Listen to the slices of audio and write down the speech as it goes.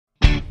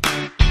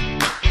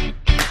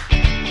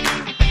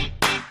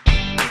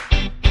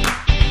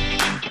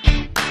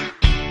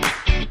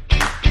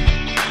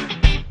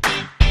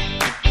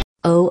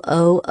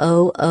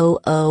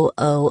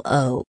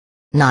Oh.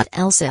 Not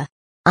Elsa.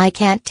 I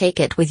can't take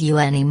it with you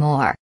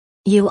anymore.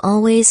 You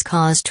always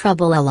cause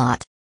trouble a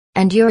lot.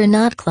 And you're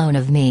not clone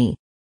of me.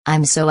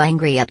 I'm so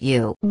angry at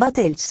you. But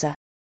Elsa.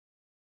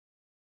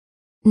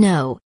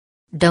 No.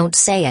 Don't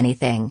say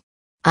anything.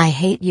 I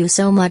hate you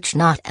so much,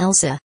 not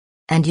Elsa.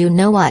 And you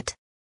know what?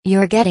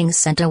 You're getting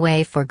sent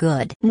away for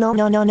good.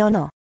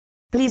 No.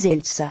 Please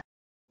Elsa.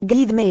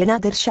 Give me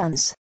another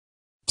chance.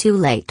 Too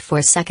late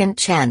for second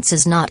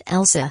chances, not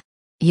Elsa.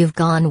 You've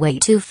gone way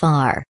too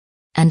far.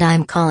 And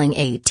I'm calling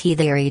AT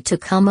Theory to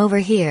come over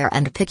here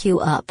and pick you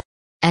up.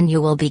 And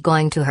you will be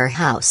going to her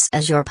house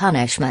as your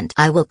punishment.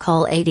 I will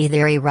call AT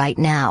Theory right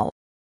now.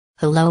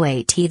 Hello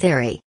AT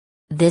Theory.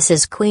 This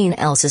is Queen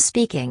Elsa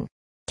speaking.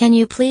 Can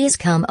you please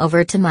come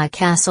over to my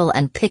castle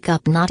and pick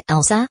up not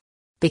Elsa?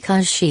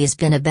 Because she's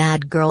been a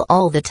bad girl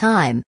all the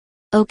time.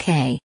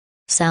 Okay.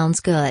 Sounds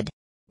good.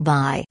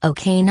 Bye.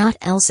 Okay, not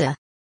Elsa.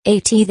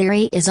 AT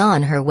Theory is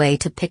on her way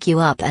to pick you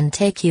up and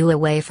take you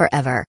away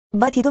forever.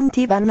 But you don't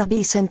even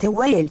be sent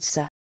away,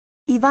 Elsa.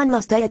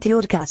 Ivana stay at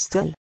your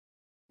castle.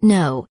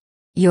 No.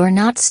 You're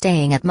not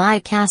staying at my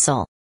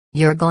castle.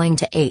 You're going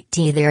to AT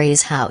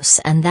Theory's house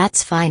and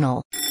that's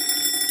final.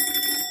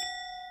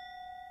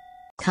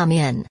 Come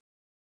in.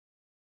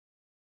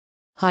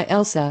 Hi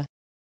Elsa.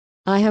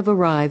 I have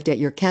arrived at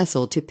your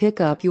castle to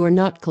pick up your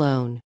not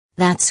clone.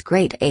 That's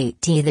great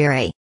AT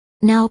Theory.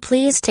 Now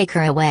please take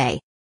her away.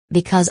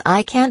 Because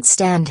I can't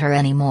stand her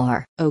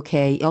anymore.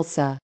 Okay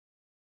Elsa.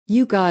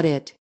 You got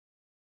it.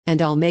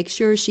 And I'll make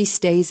sure she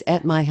stays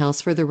at my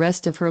house for the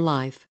rest of her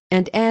life.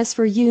 And as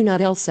for you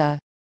not Elsa.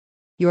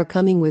 You're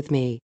coming with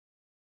me.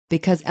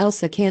 Because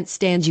Elsa can't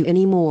stand you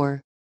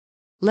anymore.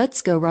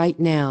 Let's go right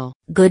now.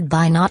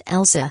 Goodbye not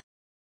Elsa.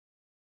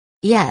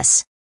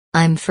 Yes.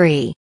 I'm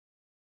free.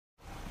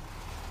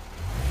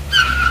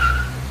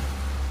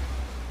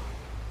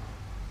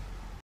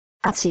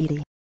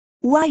 Siri.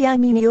 Why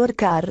I'm in your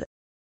car?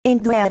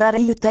 And where are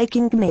you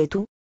taking me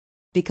to?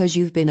 Because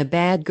you've been a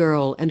bad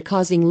girl and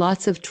causing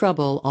lots of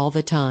trouble all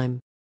the time.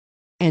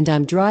 And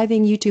I'm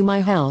driving you to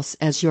my house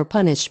as your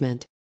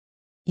punishment.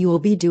 You will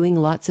be doing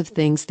lots of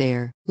things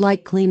there,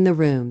 like clean the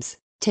rooms,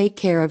 take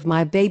care of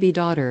my baby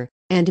daughter,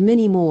 and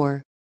many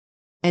more.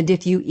 And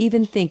if you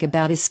even think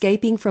about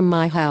escaping from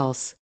my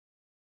house,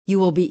 you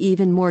will be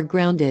even more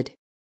grounded.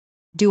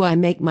 Do I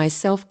make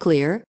myself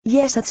clear?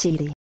 Yes,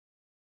 Siri.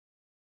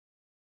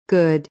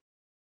 Good.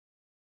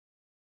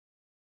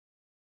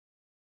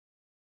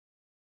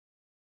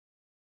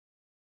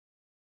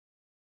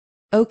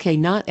 Okay,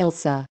 not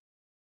Elsa.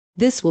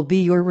 This will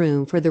be your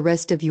room for the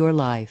rest of your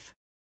life.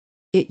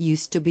 It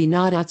used to be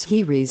not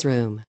Atsuri's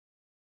room.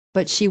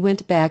 But she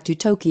went back to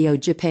Tokyo,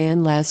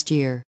 Japan last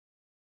year.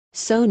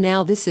 So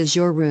now this is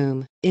your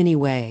room,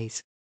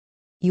 anyways.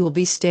 You will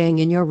be staying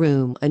in your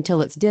room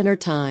until it's dinner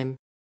time.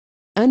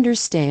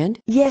 Understand?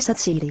 Yes,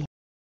 Siri.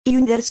 You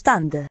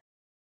understand?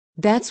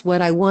 That's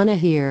what I wanna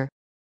hear.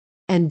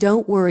 And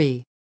don't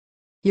worry.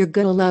 You're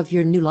gonna love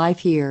your new life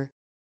here.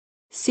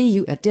 See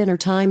you at dinner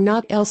time,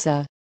 not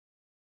Elsa.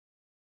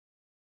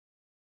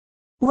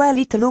 Well,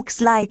 it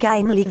looks like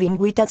I'm living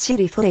with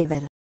Siri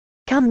forever.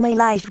 Can my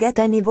life get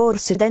any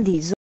worse than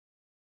this?